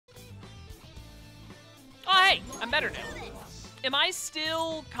I'm better now. Am I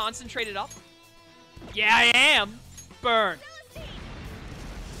still concentrated up? Yeah, I am. Burn.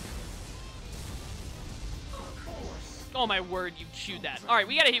 Oh my word, you chewed that. Alright,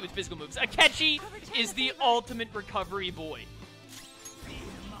 we gotta hit with physical moves. Akechi is the ultimate recovery boy.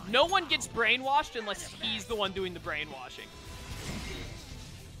 No one gets brainwashed unless he's the one doing the brainwashing.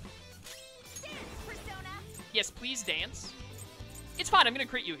 Yes, please dance. It's fine, I'm gonna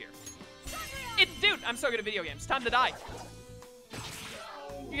crit you here. Dude, I'm so good at video games. Time to die.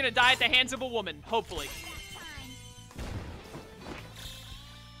 You're gonna die at the hands of a woman, hopefully.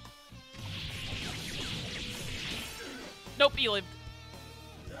 Nope, he lived.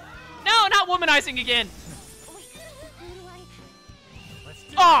 No, not womanizing again.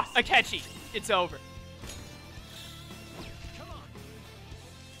 Ah, oh, Akechi. It's over.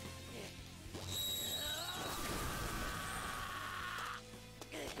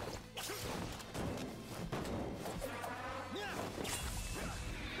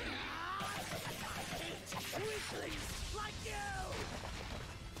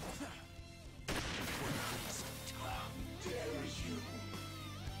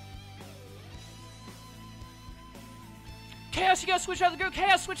 Chaos, you gotta switch out the girl.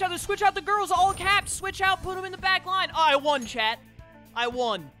 Chaos, switch out the girls. All caps. Switch out. Put them in the back line. Oh, I won, chat. I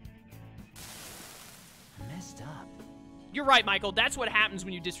won. Messed up. You're right, Michael. That's what happens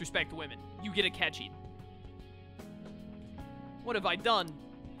when you disrespect women. You get a catchy. What have I done?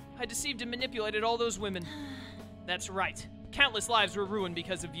 I deceived and manipulated all those women. That's right. Countless lives were ruined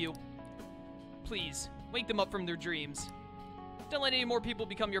because of you. Please, wake them up from their dreams. Don't let any more people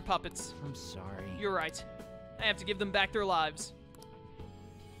become your puppets. I'm sorry. You're right. I have to give them back their lives.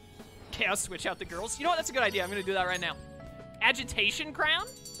 Chaos, switch out the girls. You know what? That's a good idea. I'm gonna do that right now. Agitation crown?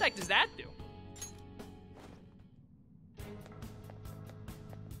 What the heck does that do?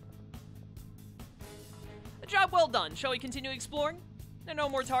 A job well done. Shall we continue exploring? There are no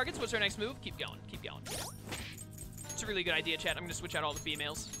more targets. What's our next move? Keep going. Keep going. It's a really good idea, chat. I'm gonna switch out all the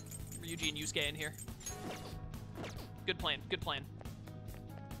females. Ryuji and Yusuke in here. Good plan. Good plan.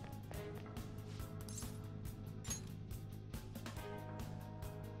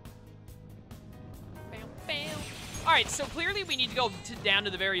 Alright, so clearly we need to go down to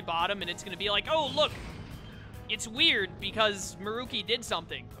the very bottom, and it's going to be like, oh, look, it's weird because Maruki did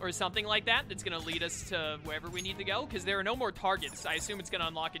something, or something like that, that's going to lead us to wherever we need to go, because there are no more targets. I assume it's going to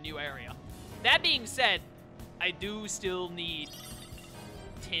unlock a new area. That being said, I do still need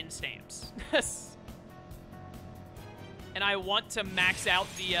 10 stamps. And I want to max out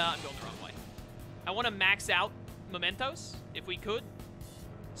the, I'm going the wrong way. I want to max out Mementos, if we could.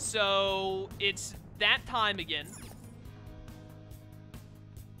 So, it's that time again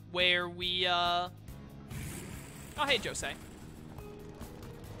where we, oh, hey, Jose.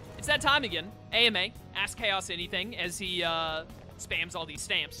 It's that time again. AMA, ask Chaos anything, as he, spams all these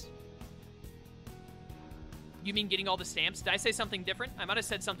stamps. You mean getting all the stamps? Did I say something different? I might have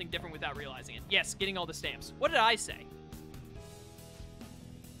said something different without realizing it. Yes, getting all the stamps. What did I say?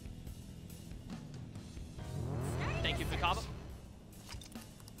 Thank you, Fakaba.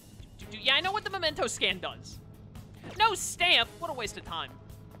 Yeah, I know what the memento scan does. No stamp! What a waste of time.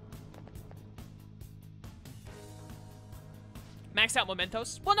 Max out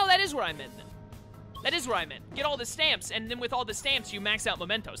mementos? Well, no, that is what I meant then. That is what I meant. Get all the stamps, and then with all the stamps, you max out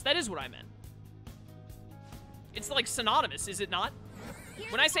mementos. That is what I meant. It's like synonymous, is it not?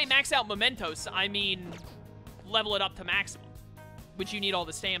 When I say max out mementos, I mean level it up to maximum, which you need all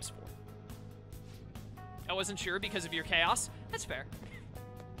the stamps for. I wasn't sure because of your chaos. That's fair.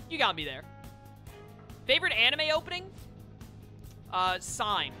 You got me there. Favorite anime opening?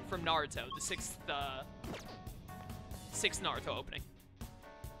 Sign from Naruto, the sixth Naruto opening.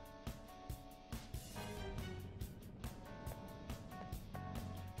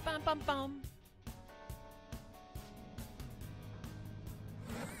 Bum bum bum.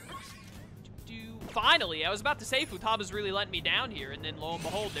 Finally, I was about to say Futaba's really letting me down here, and then lo and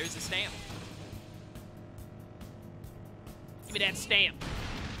behold, there's a stamp. Give me that stamp.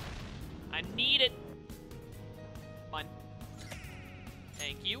 I need it. Fine.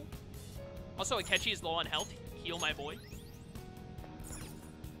 Thank you. Also, Akechi is low on health. Heal my boy.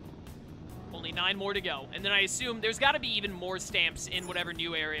 Only 9 more to go. And then I assume there's got to be even more stamps in whatever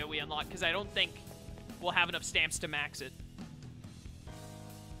new area we unlock, because I don't think we'll have enough stamps to max it.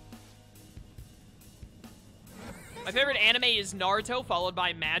 My favorite anime is Naruto, followed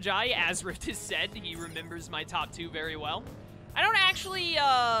by Magi. As Rift has said, he remembers my top 2 very well. I don't actually,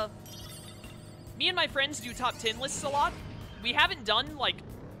 me and my friends do top 10 lists a lot. We haven't done, like,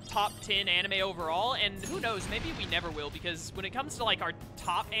 top 10 anime overall, and who knows, maybe we never will, because when it comes to, like, our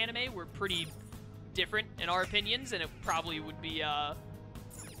top anime, we're pretty different in our opinions, and it probably would be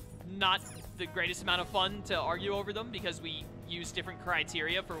not the greatest amount of fun to argue over them because we use different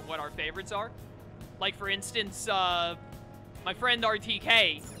criteria for what our favorites are. Like, for instance, my friend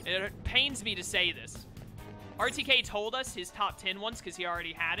RTK, it pains me to say this, RTK told us his top 10 once because he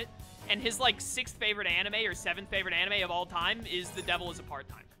already had it, and his, like, 6th favorite anime or 7th favorite anime of all time is The Devil is a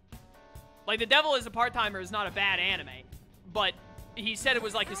Part-Timer. Like, The Devil is a Part-Timer is not a bad anime, but he said it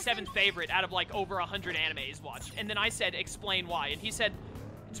was, like, his 7th favorite out of, like, over 100 animes watched. And then I said, explain why. And he said,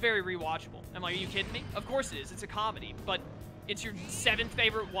 it's very rewatchable. I'm like, are you kidding me? Of course it is. It's a comedy. But it's your 7th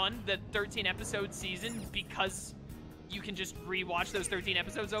favorite one, the 13-episode season, because you can just rewatch those 13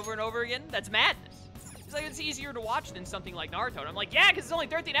 episodes over and over again? That's madness. He's like, it's easier to watch than something like Naruto. And I'm like, yeah, because it's only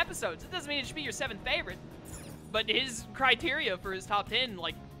 13 episodes. It doesn't mean it should be your 7th favorite. But his criteria for his top 10,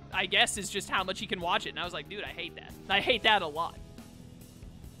 like, I guess is just how much he can watch it. And I was like, dude, I hate that. I hate that a lot.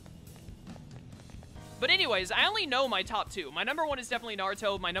 But anyways, I only know my top 2. My number 1 is definitely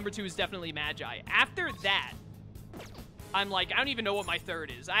Naruto. My number 2 is definitely Magi. After that, I'm like, I don't even know what my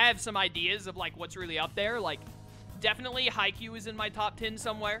 3rd is. I have some ideas of, like, what's really up there. Like, definitely Haikyuu is in my top 10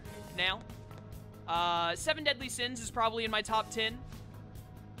 somewhere now. 7 Deadly Sins is probably in my top 10.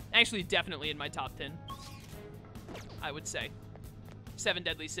 Actually, definitely in my top 10. I would say. 7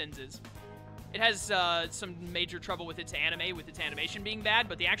 Deadly Sins is. It has some major trouble with its anime, with its animation being bad,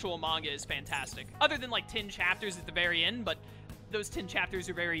 but the actual manga is fantastic. Other than, like, 10 chapters at the very end, but those 10 chapters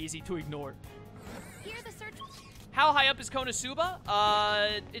are very easy to ignore. Here's the search. How high up is Konosuba?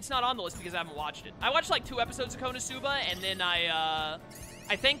 It's not on the list because I haven't watched it. I watched, like, 2 episodes of Konosuba, and then I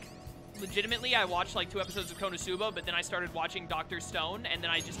think, legitimately, I watched, like, 2 episodes of Konosuba, but then I started watching Dr. Stone, and then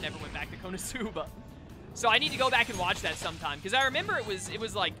I just never went back to Konosuba. So I need to go back and watch that sometime, because I remember it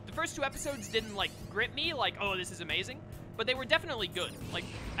was like, the first 2 episodes didn't, like, grip me, like, oh, this is amazing, but they were definitely good. Like,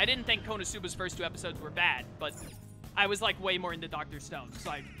 I didn't think Konosuba's first 2 episodes were bad, but I was, like, way more into Dr. Stone, so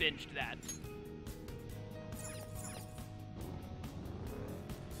I binged that.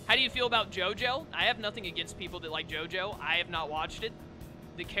 How do you feel about JoJo? I have nothing against people that like JoJo. I have not watched it.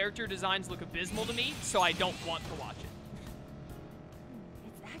 The character designs look abysmal to me, so I don't want to watch it.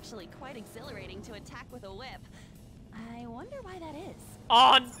 It's actually quite exhilarating to attack with a whip. I wonder why that is.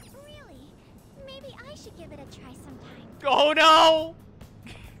 On! Really? Maybe I should give it a try sometime. Oh no!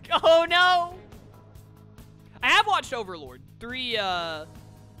 Oh no! I have watched Overlord. The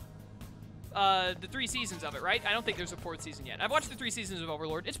 3 seasons of it, right? I don't think there's a 4th season yet. I've watched the 3 seasons of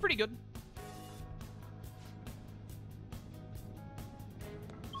Overlord. It's pretty good.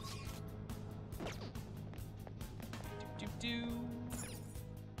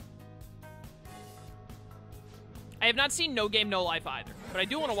 I have not seen No Game, No Life either, but I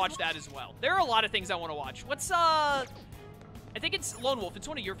do want to watch that as well. There are a lot of things I want to watch. What's, I think it's Lone Wolf. It's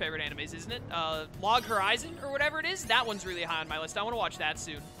one of your favorite animes, isn't it? Log Horizon or whatever it is. That one's really high on my list. I want to watch that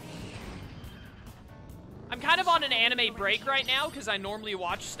soon. I'm kind of on an anime break right now because I normally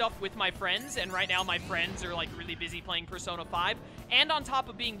watch stuff with my friends, and right now my friends are, like, really busy playing Persona 5. And on top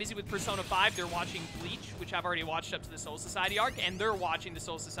of being busy with Persona 5, they're watching Bleach, which I've already watched up to the Soul Society arc, and they're watching the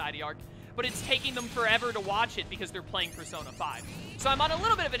Soul Society arc. But it's taking them forever to watch it because they're playing Persona 5. So I'm on a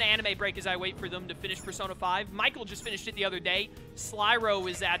little bit of an anime break as I wait for them to finish Persona 5. Michael just finished it the other day. Slyro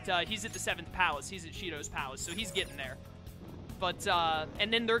is at, he's at the 7th Palace. He's at Shido's Palace, so he's getting there. But,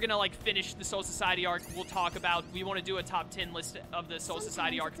 and then they're gonna, like, finish the Soul Society arc. We'll talk about, we want to do a top 10 list of the Soul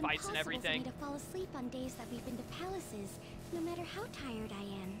Society arc fights and everything. It's impossible for me to fall asleep on days that we've been to palaces, no matter how tired I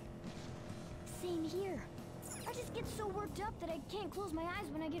am. Same here. I just get so worked up that I can't close my eyes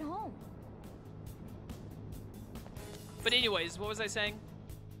when I get home. But anyways, what was I saying?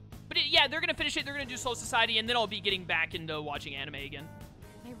 But yeah, they're gonna finish it, they're gonna do Soul Society, and then I'll be getting back into watching anime again.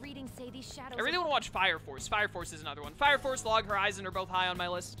 My readings say these shadows. I really want to watch Fire Force. Fire Force is another one. Fire Force, Log Horizon are both high on my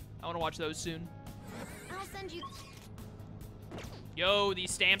list. I want to watch those soon. I'll send you. Yo, these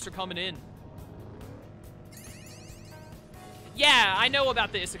stamps are coming in. Yeah, I know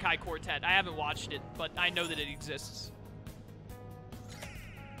about the Isekai Quartet. I haven't watched it, but I know that it exists.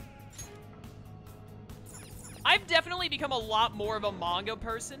 I've definitely become a lot more of a manga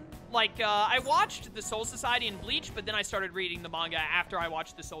person. Like, I watched the Soul Society and Bleach, but then I started reading the manga after I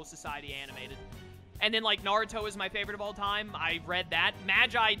watched the Soul Society animated. And then, like, Naruto is my favorite of all time. I read that.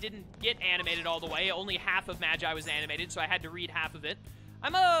 Magi didn't get animated all the way. Only half of Magi was animated, so I had to read half of it.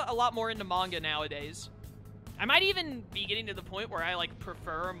 I'm a lot more into manga nowadays. I might even be getting to the point where I, like,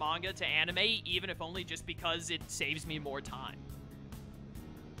 prefer manga to anime, even if only just because it saves me more time.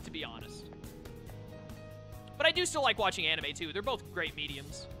 To be honest. But I do still like watching anime, too. They're both great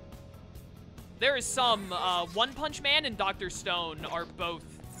mediums. There is some, One Punch Man and Dr. Stone are both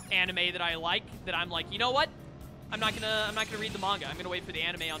anime that I like, that I'm like, you know what? I'm not gonna read the manga. I'm gonna wait for the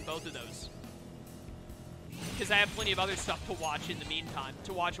anime on both of those. Because I have plenty of other stuff to watch in the meantime.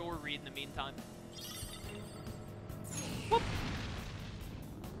 To watch or read in the meantime. Whoop.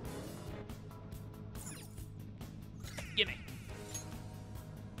 Gimme.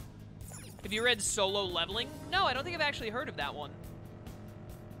 Have you read Solo Leveling? No, I don't think I've actually heard of that one.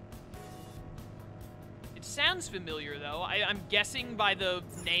 It sounds familiar, though. I'm guessing by the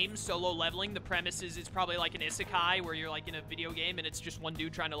name Solo Leveling, the premise is it's probably like an isekai where you're like in a video game and it's just one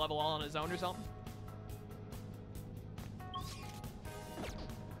dude trying to level all on his own or something.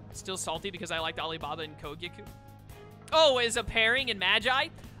 Still salty because I liked Alibaba and Kogyaku. Oh, is a pairing in Magi?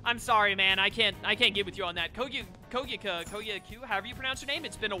 I'm sorry, man. I can't get with you on that. Kogyaku, however you pronounce her name.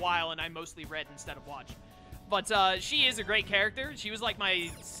 It's been a while, and I mostly read instead of watched. But she is a great character. She was like my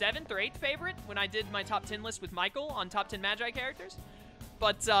 7th or 8th favorite when I did my top 10 list with Michael on top 10 Magi characters.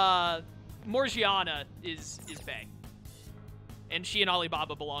 But Morgiana is bang. And she and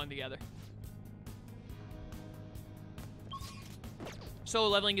Alibaba belong together. Solo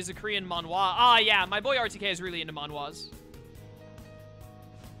Leveling is a Korean manhwa. Ah, yeah, my boy RTK is really into manhwas.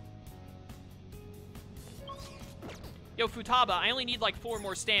 Yo, Futaba, I only need like 4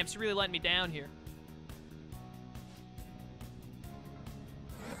 more stamps. You're really letting me down here.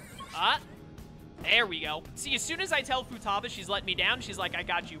 Ah, there we go. See, as soon as I tell Futaba she's letting me down, she's like, I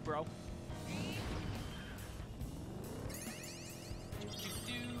got you, bro.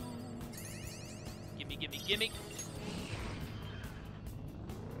 Gimme, gimme, gimme.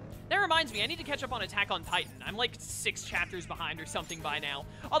 That reminds me, I need to catch up on Attack on Titan. I'm like 6 chapters behind or something by now.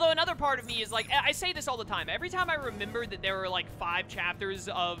 Although another part of me is like, I say this all the time. Every time I remember that there were like 5 chapters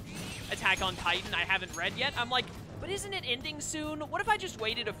of Attack on Titan I haven't read yet, I'm like, but isn't it ending soon? What if I just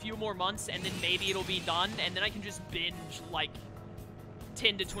waited a few more months and then maybe it'll be done and then I can just binge like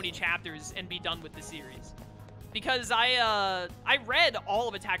 10 to 20 chapters and be done with the series? Because I read all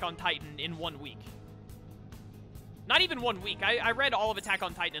of Attack on Titan in 1 week. Not even 1 week. I read all of Attack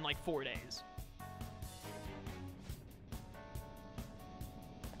on Titan in like 4 days.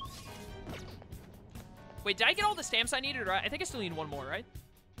 Wait, did I get all the stamps I needed? Or I think I still need 1 more, right?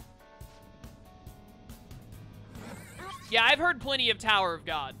 Yeah, I've heard plenty of Tower of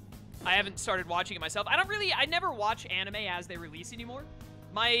God. I haven't started watching it myself. I never watch anime as they release anymore.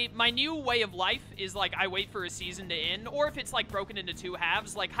 My new way of life is like I wait for a season to end, or if it's like broken into 2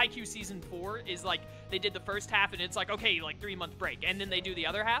 halves, like Haikyuu season 4 is like they did the first half and it's like, okay, like 3-month break, and then they do the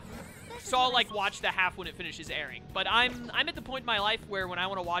other half. So I'll like watch the half when it finishes airing. But I'm at the point in my life where when I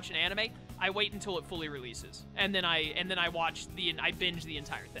want to watch an anime, I wait until it fully releases, and then I binge the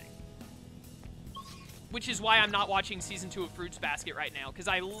entire thing. Which is why I'm not watching Season 2 of Fruits Basket right now, because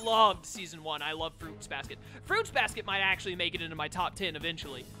I loved Season 1. I love Fruits Basket. Fruits Basket might actually make it into my top 10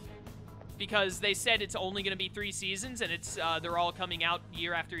 eventually, because they said it's only going to be 3 seasons, and it's they're all coming out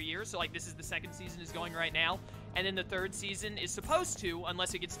year after year, so like this is the 2nd season is going right now, and then the 3rd season is supposed to,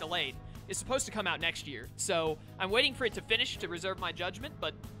 unless it gets delayed, is supposed to come out next year. So I'm waiting for it to finish to reserve my judgment,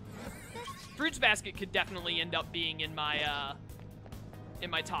 but Fruits Basket could definitely end up being in my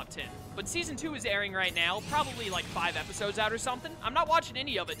top 10. But Season 2 is airing right now, probably like 5 episodes out or something. I'm not watching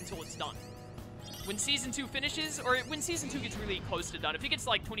any of it until it's done. When Season 2 finishes, or when Season 2 gets really close to done, if it gets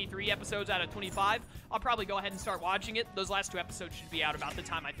like 23 episodes out of 25, I'll probably go ahead and start watching it. Those last 2 episodes should be out about the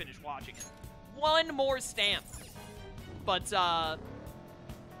time I finish watching it. 1 more stamp. But,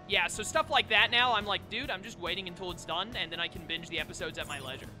 yeah, so stuff like that now, I'm like, dude, I'm just waiting until it's done, and then I can binge the episodes at my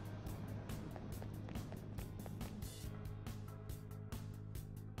leisure.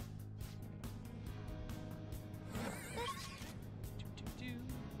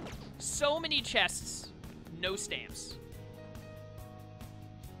 So many chests, no stamps.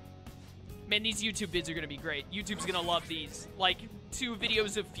 Man, these YouTube vids are gonna be great. YouTube's gonna love these. Like, 2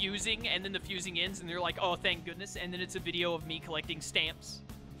 videos of fusing, and then the fusing ends, and they're like, oh, thank goodness, and then it's a video of me collecting stamps.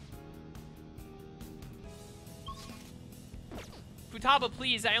 Futaba,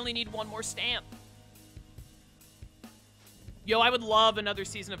 please, I only need 1 more stamp. Yo, I would love another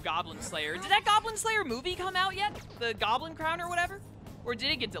season of Goblin Slayer. Did that Goblin Slayer movie come out yet? The Goblin Crown or whatever? Or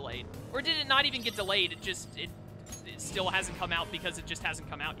did it get delayed? Or did it not even get delayed? It still hasn't come out because it just hasn't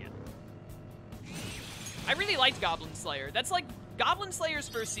come out yet. I really liked Goblin Slayer. That's like, Goblin Slayer's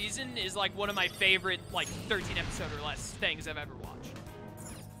first season is like one of my favorite, like, 13 episode or less things I've ever watched.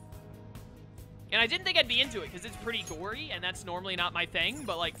 And I didn't think I'd be into it because it's pretty gory, and that's normally not my thing,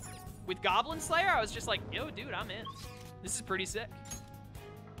 but like, with Goblin Slayer, I was just like, yo, dude, I'm in. This is pretty sick.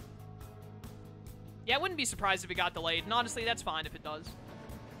 Yeah, I wouldn't be surprised if it got delayed, and honestly, that's fine if it does.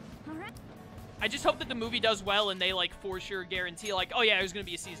 All right. I just hope that the movie does well and they, like, for sure guarantee, like, oh yeah, there's gonna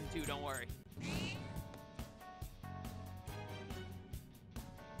be a season 2, don't worry.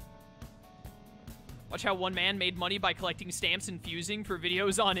 Watch how one man made money by collecting stamps and fusing for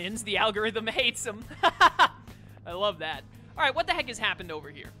videos on ins. The algorithm hates him. I love that. All right, what the heck has happened over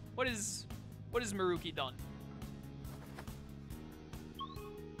here? What has Maruki done?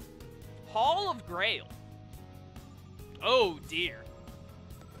 Hall of Grail. Oh dear.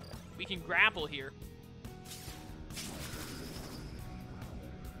 We can grapple here.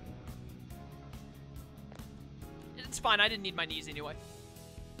 It's fine, I didn't need my knees anyway.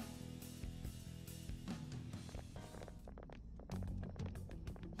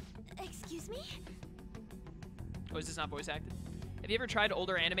 Excuse me? Oh, is this not voice acted? Have you ever tried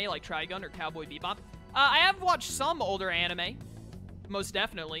older anime like Trigun or Cowboy Bebop? I have watched some older anime. Most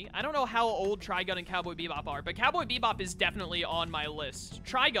definitely. I don't know how old Trigun and Cowboy Bebop are, but Cowboy Bebop is definitely on my list.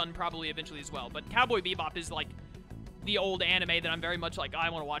 Trigun probably eventually as well, but Cowboy Bebop is like the old anime that I'm very much like, oh, I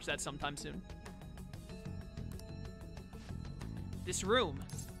want to watch that sometime soon. This room.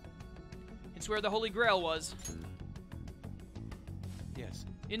 It's where the Holy Grail was. Yes.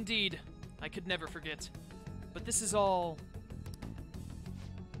 Indeed. I could never forget. But this is all...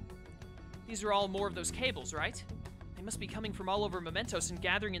 These are all more of those cables, right? They must be coming from all over Mementos and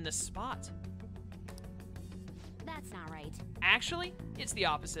gathering in this spot. That's not right. Actually, it's the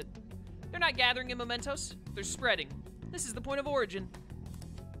opposite. They're not gathering in Mementos, they're spreading. This is the point of origin.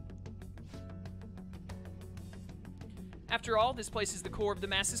 After all, this place is the core of the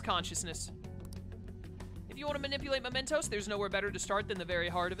masses' consciousness. If you want to manipulate Mementos, there's nowhere better to start than the very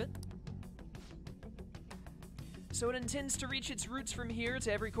heart of it. So it intends to reach its roots from here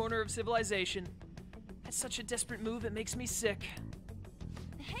to every corner of civilization. That's such a desperate move, it makes me sick.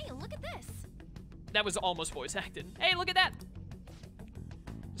 Hey, look at this. That was almost voice acted. Hey, look at that!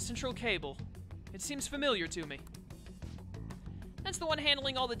 The central cable. It seems familiar to me. That's the one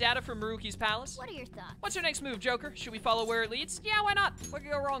handling all the data from Maruki's palace. What are your thoughts? What's our next move, Joker? Should we follow where it leads? Yeah, why not? What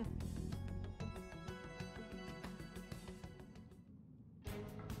could go wrong?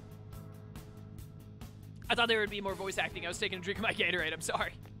 I thought there would be more voice acting. I was taking a drink of my Gatorade. I'm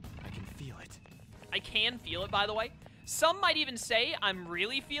sorry. I can feel it. I can feel it, by the way. Some might even say I'm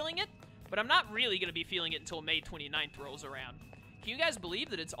really feeling it, but I'm not really going to be feeling it until May 29th rolls around. Can you guys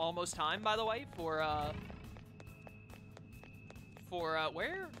believe that it's almost time, by the way, for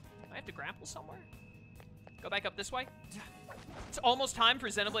where? I have to grapple somewhere? Go back up this way? It's almost time for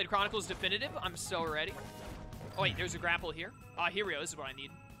Xenoblade Chronicles Definitive. I'm so ready. Oh, wait, there's a grapple here. Ah, here we go. This is what I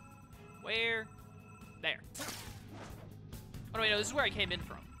need. Where? There. Oh, no, wait, no, this is where I came in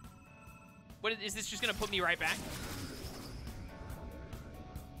from. What is this just gonna put me right back?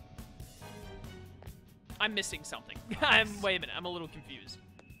 I'm missing something. Wait a minute, I'm a little confused.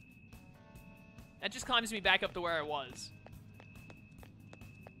 That just climbs me back up to where I was.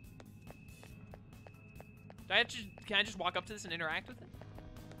 Can I just walk up to this and interact with it?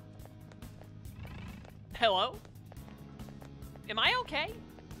 Hello? Am I okay?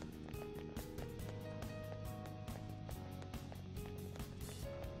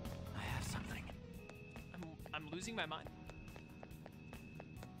 I'm losing my mind.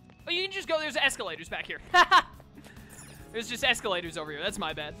 Oh, you can just go. There's escalators back here. There's just escalators over here. That's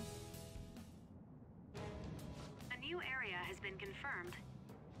my bad. A new area has been confirmed.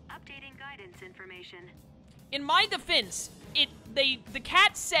 Updating guidance information. In my defense, the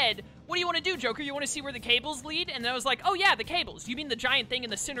cat said, "What do you want to do, Joker? You want to see where the cables lead?" And I was like, "Oh yeah, the cables. You mean the giant thing in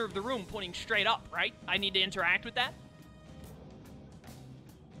the center of the room pointing straight up, right? I need to interact with that."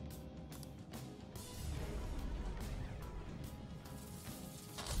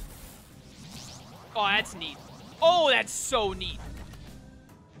 Oh, that's neat. Oh, that's so neat.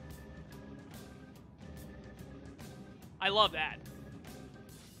 I love that.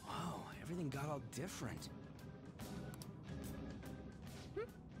 Whoa, everything got all different.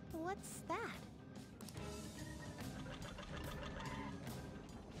 What's that?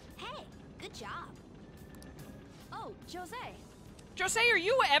 Hey, good job. Oh, Jose. Jose, are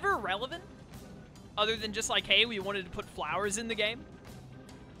you ever relevant? Other than just like, hey, we wanted to put flowers in the game?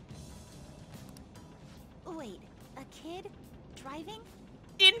 Wait, a kid driving?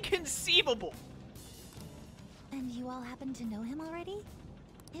 Inconceivable. And you all happen to know him already?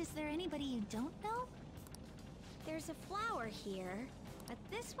 Is there anybody you don't know? There's a flower here, but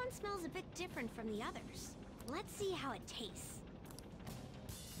this one smells a bit different from the others. Let's see how it tastes.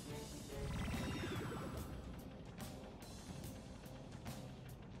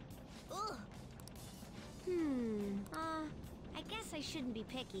 Ugh. I guess I shouldn't be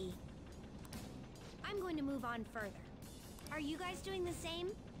picky. I'm going to move on further. Are you guys doing the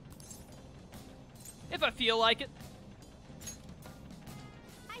same? If I feel like it.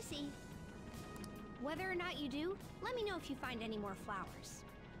 I see. Whether or not you do, let me know if you find any more flowers.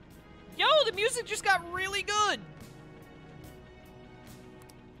 Yo, the music just got really good.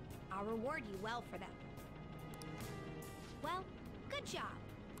 I'll reward you well for them. Well, good job.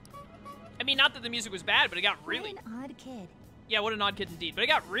 I mean, not that the music was bad, but it got really... What an odd kid. Yeah, what an odd kid indeed. But it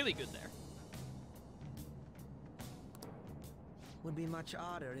got really good there. Would be much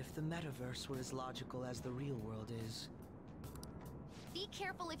odder if the metaverse were as logical as the real world is. Be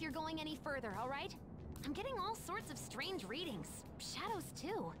careful if you're going any further, all right? I'm getting all sorts of strange readings. Shadows,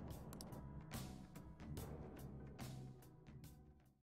 too.